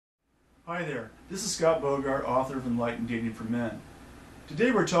Hi there, this is Scott Bogart, author of Enlightened Dating for Men. Today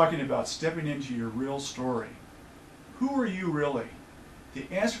we're talking about stepping into your real story. Who are you really? The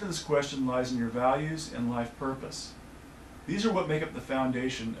answer to this question lies in your values and life purpose. These are what make up the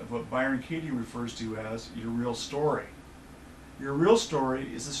foundation of what Byron Katie refers to as your real story. Your real story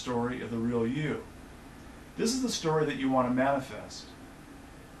is the story of the real you. This is the story that you want to manifest.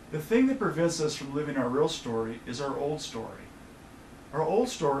 The thing that prevents us from living our real story is our old story. Our old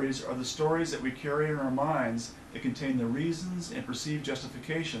stories are the stories that we carry in our minds that contain the reasons and perceived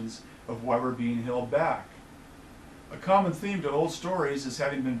justifications of why we're being held back. A common theme to old stories is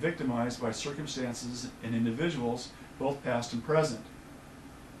having been victimized by circumstances and individuals, both past and present.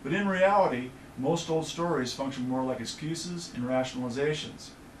 But in reality, most old stories function more like excuses and rationalizations.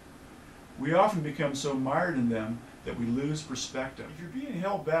 We often become so mired in them that we lose perspective. If you're being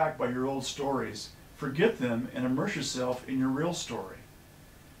held back by your old stories, forget them and immerse yourself in your real story.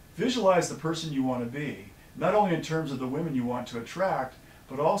 Visualize the person you want to be, not only in terms of the women you want to attract,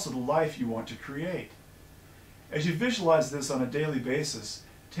 but also the life you want to create. As you visualize this on a daily basis,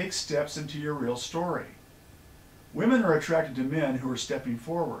 take steps into your real story. Women are attracted to men who are stepping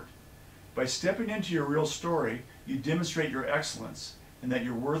forward. By stepping into your real story, you demonstrate your excellence and that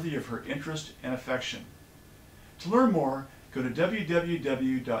you're worthy of her interest and affection. To learn more, go to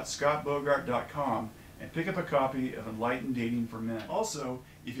www.scottbogart.com and pick up a copy of Enlightened Dating for Men. Also,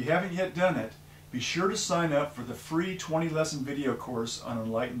 if you haven't yet done it, be sure to sign up for the free 20-lesson video course on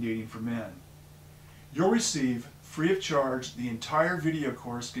Enlightened Dating for Men. You'll receive, free of charge, the entire video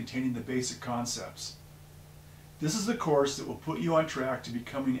course containing the basic concepts. This is the course that will put you on track to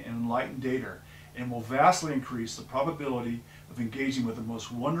becoming an enlightened dater and will vastly increase the probability of engaging with the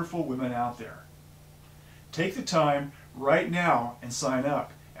most wonderful women out there. Take the time right now and sign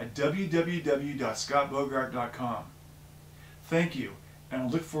up at www.scottbogart.com. Thank you, and I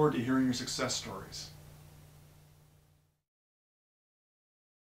look forward to hearing your success stories.